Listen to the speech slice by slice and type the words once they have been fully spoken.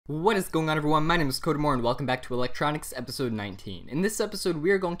What is going on, everyone? My name is Kodamore and welcome back to Electronics episode 19. In this episode we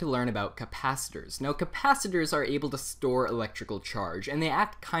are going to learn about capacitors. Now capacitors are able to store electrical charge and they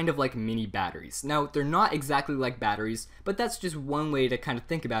act kind of like mini batteries. Now they're not exactly like batteries, but that's just one way to kind of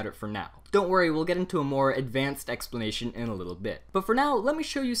think about it for now. Don't worry, we'll get into a more advanced explanation in a little bit. But for now, let me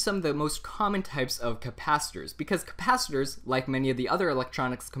show you some of the most common types of capacitors, because capacitors, like many of the other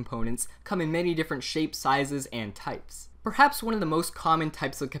electronics components, come in many different shapes, sizes, and types. Perhaps one of the most common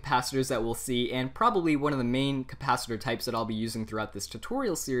types of capacitors that we'll see, and probably one of the main capacitor types that I'll be using throughout this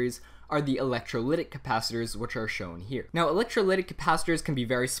tutorial series, are the electrolytic capacitors, which are shown here. Now, electrolytic capacitors can be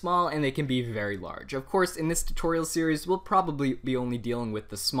very small and they can be very large. Of course, in this tutorial series, we'll probably be only dealing with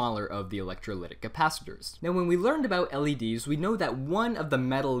the smaller of the electrolytic capacitors. Now, when we learned about LEDs, we know that one of the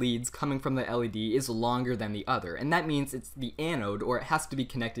metal leads coming from the LED is longer than the other, and that means it's the anode, or it has to be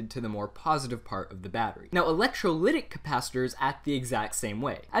connected to the more positive part of the battery. Now, electrolytic capacitors act the exact same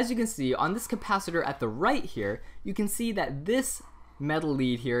way. As you can see, on this capacitor at the right here, you can see that this metal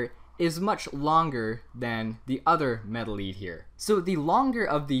lead here is much longer than the other metal lead here. So the longer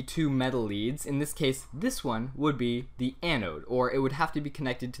of the two metal leads, in this case this one, would be the anode, or it would have to be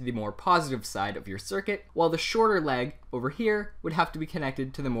connected to the more positive side of your circuit, while the shorter leg over here would have to be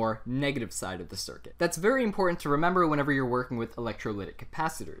connected to the more negative side of the circuit. That's very important to remember whenever you're working with electrolytic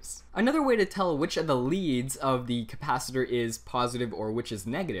capacitors. Another way to tell which of the leads of the capacitor is positive or which is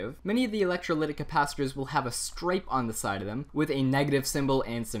negative, many of the electrolytic capacitors will have a stripe on the side of them with a negative symbol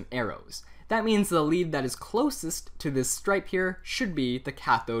and some arrows. That means the lead that is closest to this stripe here should be the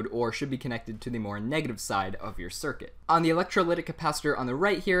cathode, or should be connected to the more negative side of your circuit. On the electrolytic capacitor on the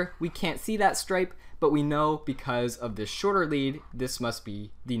right here, we can't see that stripe, but we know because of this shorter lead, this must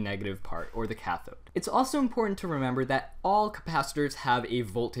be the negative part, or the cathode. It's also important to remember that all capacitors have a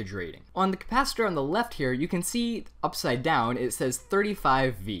voltage rating. On the capacitor on the left here, you can see upside down, it says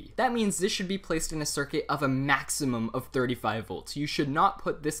 35V. That means this should be placed in a circuit of a maximum of 35 volts. You should not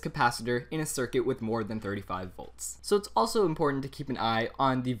put this capacitor in a circuit with more than 35 volts. So it's also important to keep an eye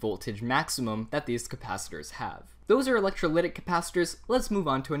on the voltage maximum that these capacitors have. Those are electrolytic capacitors. Let's move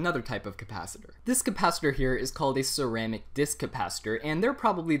on to another type of capacitor. This capacitor here is called a ceramic disc capacitor, and they're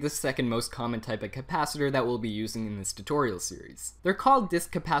probably the second most common type of capacitor that we'll be using in this tutorial series. They're called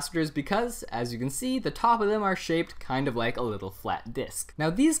disc capacitors because, as you can see, the top of them are shaped kind of like a little flat disc. Now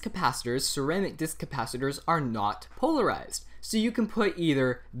these capacitors, ceramic disc capacitors, are not polarized. So you can put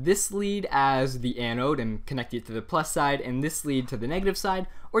either this lead as the anode and connect it to the plus side and this lead to the negative side,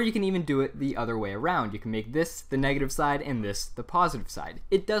 or you can even do it the other way around. You can make this the negative side and this the positive side.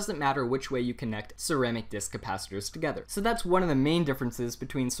 It doesn't matter which way you connect ceramic disc capacitors together. So that's one of the main differences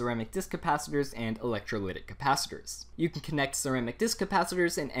between ceramic disc capacitors and electrolytic capacitors. You can connect ceramic disc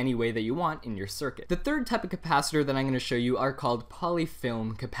capacitors in any way that you want in your circuit. The third type of capacitor that I'm going to show you are called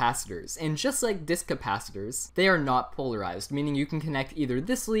polyfilm capacitors, and just like disc capacitors, they are not polarized, meaning you can connect either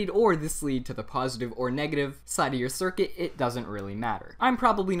this lead or this lead to the positive or negative side of your circuit. It doesn't really matter. I'm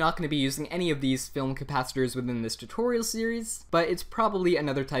probably not going to be using any of these film capacitors within this tutorial series, but it's probably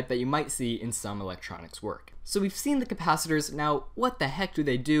another type that you might see in some electronics work. So we've seen the capacitors. Now what the heck do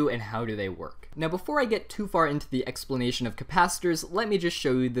they do and how do they work? Now before I get too far into the explanation of capacitors, let me just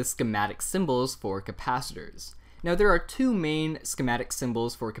show you the schematic symbols for capacitors. Now there are two main schematic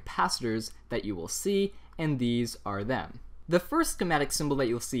symbols for capacitors that you will see, and these are them. The first schematic symbol that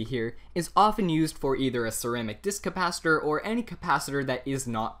you'll see here is often used for either a ceramic disc capacitor or any capacitor that is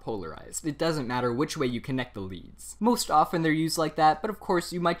not polarized. It doesn't matter which way you connect the leads. Most often they're used like that, but of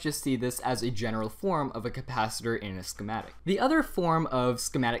course you might just see this as a general form of a capacitor in a schematic. The other form of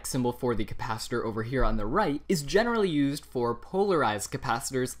schematic symbol for the capacitor over here on the right is generally used for polarized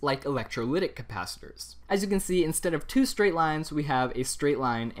capacitors like electrolytic capacitors. As you can see, instead of two straight lines, we have a straight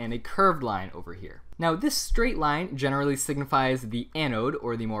line and a curved line over here. Now this straight line generally signifies the anode,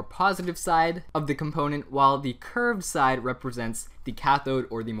 or the more positive side of the component, while the curved side represents the cathode,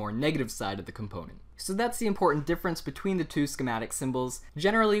 or the more negative side of the component. So that's the important difference between the two schematic symbols.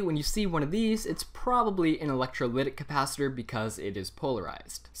 Generally, when you see one of these, it's probably an electrolytic capacitor because it is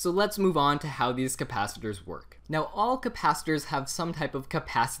polarized. So let's move on to how these capacitors work. Now all capacitors have some type of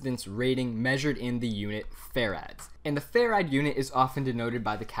capacitance rating measured in the unit farads. And the farad unit is often denoted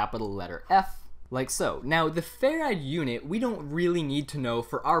by the capital letter F, like so. Now the farad unit, we don't really need to know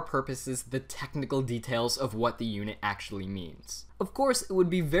for our purposes the technical details of what the unit actually means. Of course, it would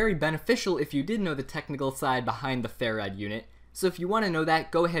be very beneficial if you did know the technical side behind the farad unit, So if you want to know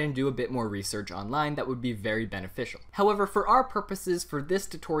that, go ahead and do a bit more research online. That would be very beneficial. However, for our purposes for this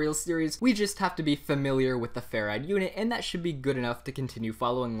tutorial series, we just have to be familiar with the farad unit, and that should be good enough to continue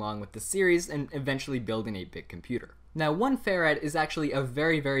following along with the series and eventually build an 8-bit computer. Now, 1 farad is actually a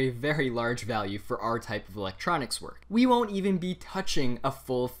very large value for our type of electronics work. We won't even be touching a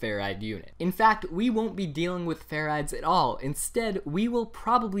full farad unit. In fact, we won't be dealing with farads at all. Instead, we will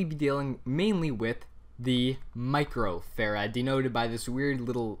probably be dealing mainly with the microfarad, denoted by this weird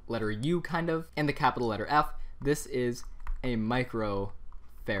little letter U kind of, and the capital letter F. This is a microfarad.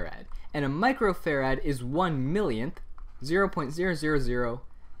 And a microfarad is 1/millionth,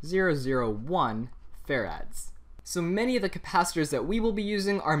 0.000001 farads. So many of the capacitors that we will be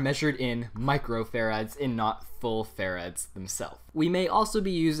using are measured in microfarads and not full farads themselves. We may also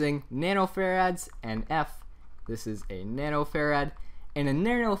be using nanofarads and F. This is a nanofarad. And a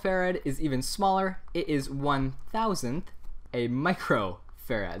nanofarad is even smaller. It is 1,000th a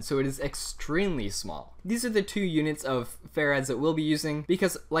microfarad, so it is extremely small. These are the 2 units of farads that we'll be using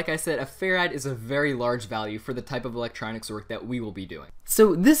because, like I said, a farad is a very large value for the type of electronics work that we will be doing.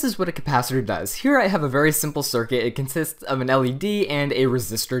 So this is what a capacitor does. Here I have a very simple circuit. It consists of an LED and a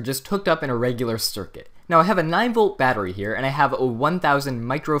resistor just hooked up in a regular circuit. Now I have a 9-volt battery here, and I have a 1,000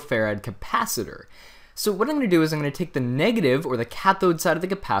 microfarad capacitor. So what I'm going to do is I'm going to take the negative, or the cathode side of the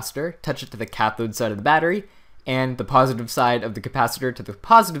capacitor, touch it to the cathode side of the battery, and the positive side of the capacitor to the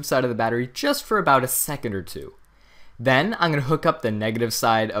positive side of the battery just for about a second or two. Then I'm going to hook up the negative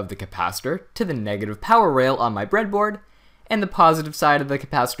side of the capacitor to the negative power rail on my breadboard, and the positive side of the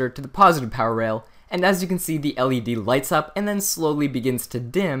capacitor to the positive power rail, and as you can see, the LED lights up and then slowly begins to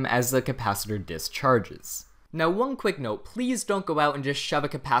dim as the capacitor discharges. Now, one quick note, please don't go out and just shove a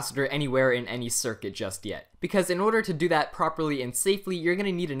capacitor anywhere in any circuit just yet, because in order to do that properly and safely, you're going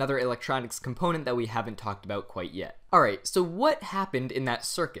to need another electronics component that we haven't talked about quite yet. Alright, so what happened in that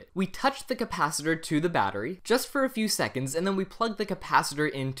circuit? We touched the capacitor to the battery just for a few seconds, and then we plugged the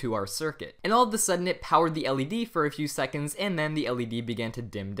capacitor into our circuit. And all of a sudden it powered the LED for a few seconds, and then the LED began to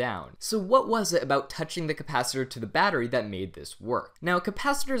dim down. So what was it about touching the capacitor to the battery that made this work? Now,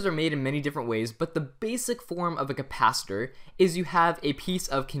 capacitors are made in many different ways, but the basic form of a capacitor is you have a piece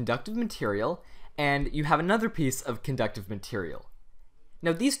of conductive material, and you have another piece of conductive material.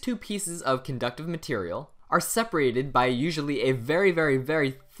 Now, these 2 pieces of conductive material are separated by usually a very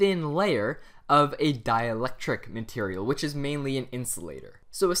thin layer of a dielectric material, which is mainly an insulator.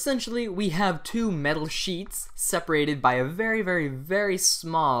 So essentially, we have 2 metal sheets separated by a very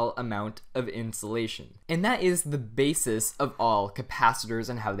small amount of insulation. And that is the basis of all capacitors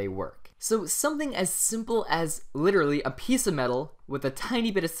and how they work. So something as simple as literally a piece of metal with a tiny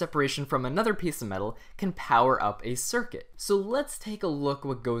bit of separation from another piece of metal can power up a circuit. So let's take a look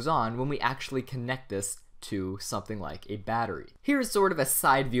what goes on when we actually connect this to something like a battery. Here's sort of a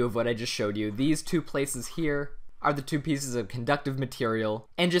side view of what I just showed you. These 2 places here are the 2 pieces of conductive material,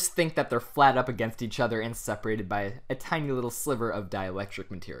 and just think that they're flat up against each other and separated by a tiny little sliver of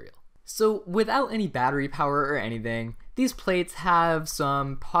dielectric material. So without any battery power or anything, these plates have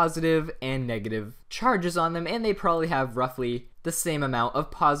some positive and negative charges on them, and they probably have roughly the same amount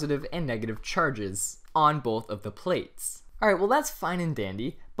of positive and negative charges on both of the plates. Alright, well that's fine and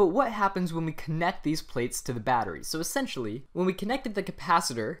dandy, but what happens when we connect these plates to the battery? So essentially, when we connected the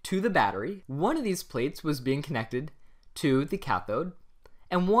capacitor to the battery, one of these plates was being connected to the cathode,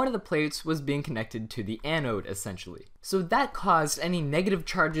 and one of the plates was being connected to the anode, essentially. So that caused any negative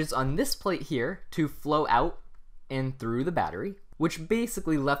charges on this plate here to flow out and through the battery, which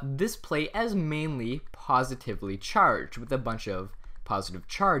basically left this plate as mainly positively charged with a bunch of positive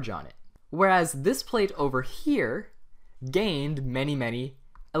charge on it. Whereas this plate over here gained many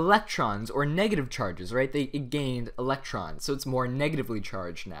electrons or negative charges, right? It gained electrons, so it's more negatively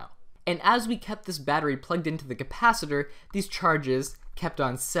charged now. And as we kept this battery plugged into the capacitor, these charges kept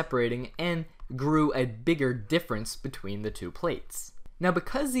on separating and grew a bigger difference between the 2 plates. Now,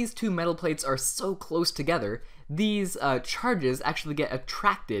 because these 2 metal plates are so close together, these charges actually get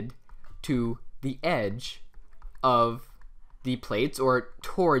attracted to the edge of the plates, or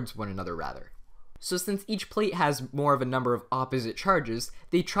towards one another rather. So since each plate has more of a number of opposite charges,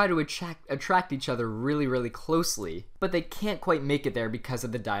 they try to attract each other really closely, but they can't quite make it there because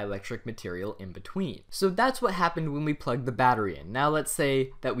of the dielectric material in between. So that's what happened when we plugged the battery in. Now let's say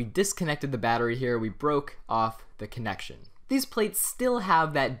that we disconnected the battery here, we broke off the connection. These plates still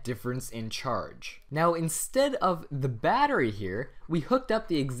have that difference in charge. Now instead of the battery here, we hooked up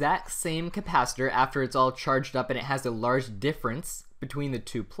the exact same capacitor after it's all charged up and it has a large difference between the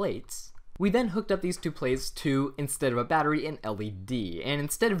 2 plates. We then hooked up these two plates to, instead of a battery, an LED. And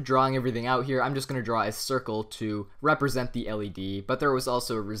instead of drawing everything out here, I'm just going to draw a circle to represent the LED, but there was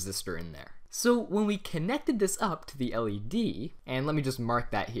also a resistor in there. So when we connected this up to the LED, and let me just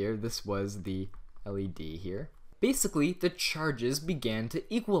mark that here, this was the LED here, basically the charges began to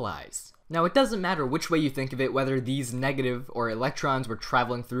equalize. Now it doesn't matter which way you think of it, whether these negative or electrons were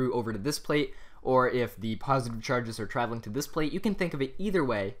traveling through over to this plate, or if the positive charges are traveling to this plate, you can think of it either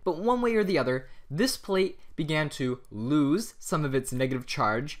way, but one way or the other, this plate began to lose some of its negative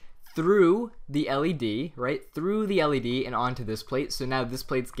charge through the LED, right? Through the LED and onto this plate. So now this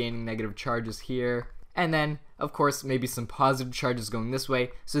plate's gaining negative charges here. And then, of course, maybe some positive charges going this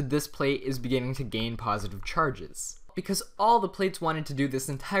way. So this plate is beginning to gain positive charges. Because all the plates wanted to do this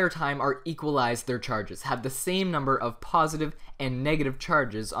entire time are equalize their charges, have the same number of positive and negative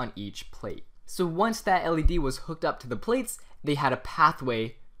charges on each plate. So once that LED was hooked up to the plates, they had a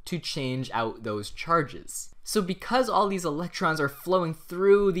pathway to change out those charges. So because all these electrons are flowing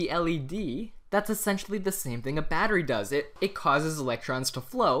through the LED, that's essentially the same thing a battery does. It causes electrons to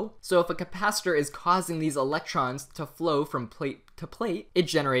flow. So if a capacitor is causing these electrons to flow from plate to plate, it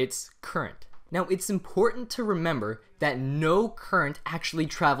generates current. Now it's important to remember that no current actually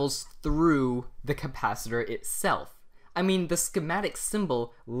travels through the capacitor itself. I mean, the schematic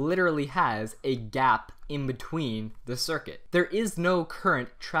symbol literally has a gap in between the circuit. There is no current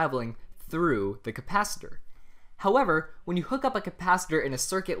traveling through the capacitor. However, when you hook up a capacitor in a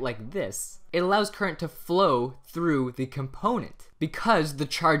circuit like this, it allows current to flow through the component because the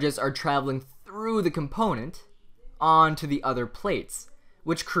charges are traveling through the component onto the other plates,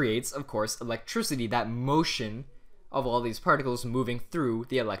 which creates, of course, electricity, that motion of all these particles moving through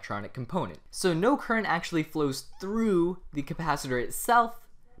the electronic component. So no current actually flows through the capacitor itself,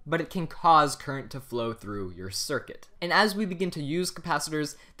 but it can cause current to flow through your circuit. And as we begin to use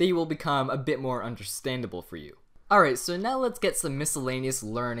capacitors, they will become a bit more understandable for you. Alright, so now let's get some miscellaneous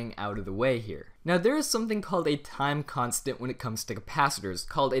learning out of the way here. Now there is something called a time constant when it comes to capacitors,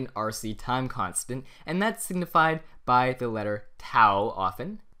 called an RC time constant, and that's signified by the letter tau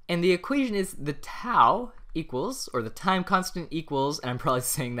often. And the equation is the tau equals, or the time constant equals, and I'm probably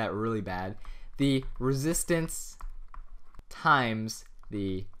saying that really bad, the resistance times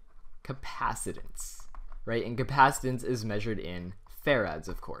the capacitance, right? And capacitance is measured in farads,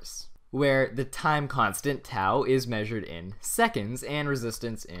 of course, where the time constant, tau, is measured in seconds and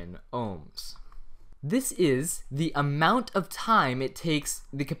resistance in ohms. This is the amount of time it takes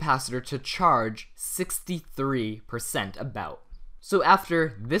the capacitor to charge 63% about. So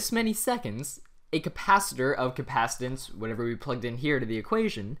after this many seconds, a capacitor of capacitance, whatever we plugged in here to the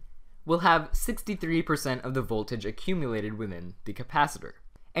equation, will have 63% of the voltage accumulated within the capacitor.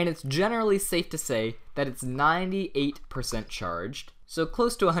 And it's generally safe to say that it's 98% charged, so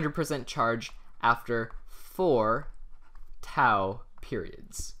close to 100% charged after 4 tau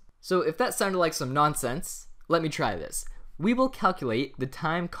periods. So if that sounded like some nonsense, let me try this. We will calculate the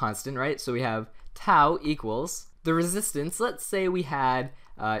time constant, right? So we have tau equals the resistance. Let's say we had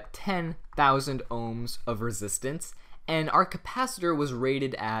 10,000 ohms of resistance, and our capacitor was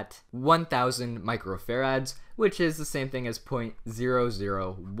rated at 1,000 microfarads, which is the same thing as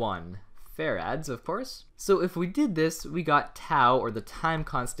 0.001 farads, of course. So if we did this, we got tau, or the time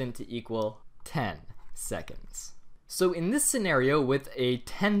constant, to equal 10 seconds. So in this scenario, with a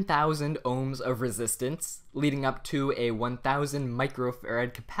 10,000 ohms of resistance leading up to a 1,000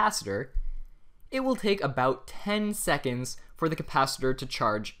 microfarad capacitor, it will take about 10 seconds for the capacitor to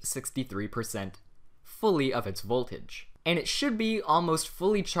charge 63% fully of its voltage. And it should be almost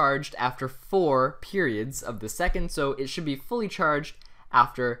fully charged after 4 periods of the second, so it should be fully charged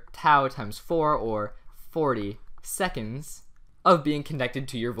after tau times 4, or 40 seconds of being connected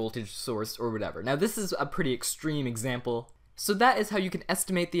to your voltage source or whatever. Now this is a pretty extreme example, so that is how you can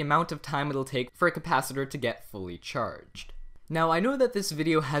estimate the amount of time it'll take for a capacitor to get fully charged. Now I know that this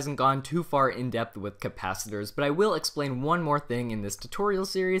video hasn't gone too far in depth with capacitors, but I will explain one more thing in this tutorial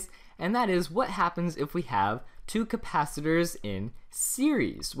series, and that is what happens if we have two capacitors in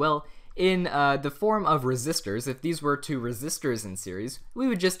series. Well, in the form of resistors, if these were two resistors in series, we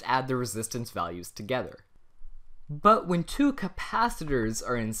would just add the resistance values together. But when two capacitors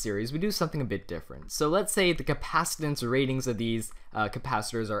are in series, we do something a bit different. So let's say the capacitance ratings of these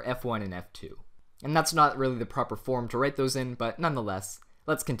capacitors are F1 and F2. And that's not really the proper form to write those in, but nonetheless,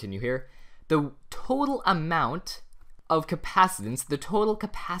 let's continue here. The total amount of capacitance, the total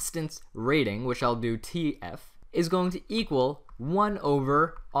capacitance rating, which I'll do TF, is going to equal 1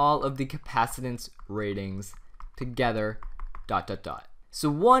 over all of the capacitance ratings together, ... So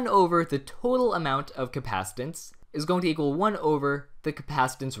 1 over the total amount of capacitance is going to equal 1 over the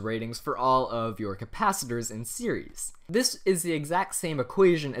capacitance ratings for all of your capacitors in series. This is the exact same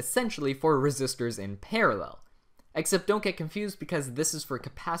equation essentially for resistors in parallel. Except don't get confused because this is for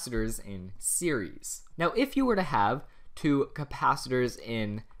capacitors in series. Now if you were to have two capacitors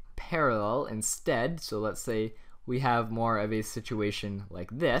in parallel instead, so let's say we have more of a situation like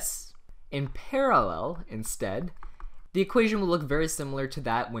this. In parallel instead, the equation will look very similar to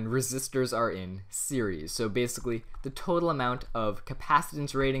that when resistors are in series. So basically, the total amount of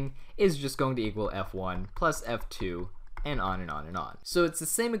capacitance rating is just going to equal F1 plus F2 and on and on and on. So it's the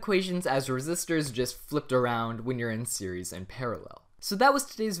same equations as resistors, just flipped around when you're in series and parallel. So that was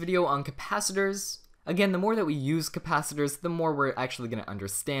today's video on capacitors. Again, the more that we use capacitors, the more we're actually going to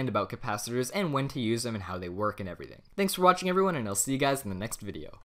understand about capacitors and when to use them and how they work and everything. Thanks for watching everyone, and I'll see you guys in the next video.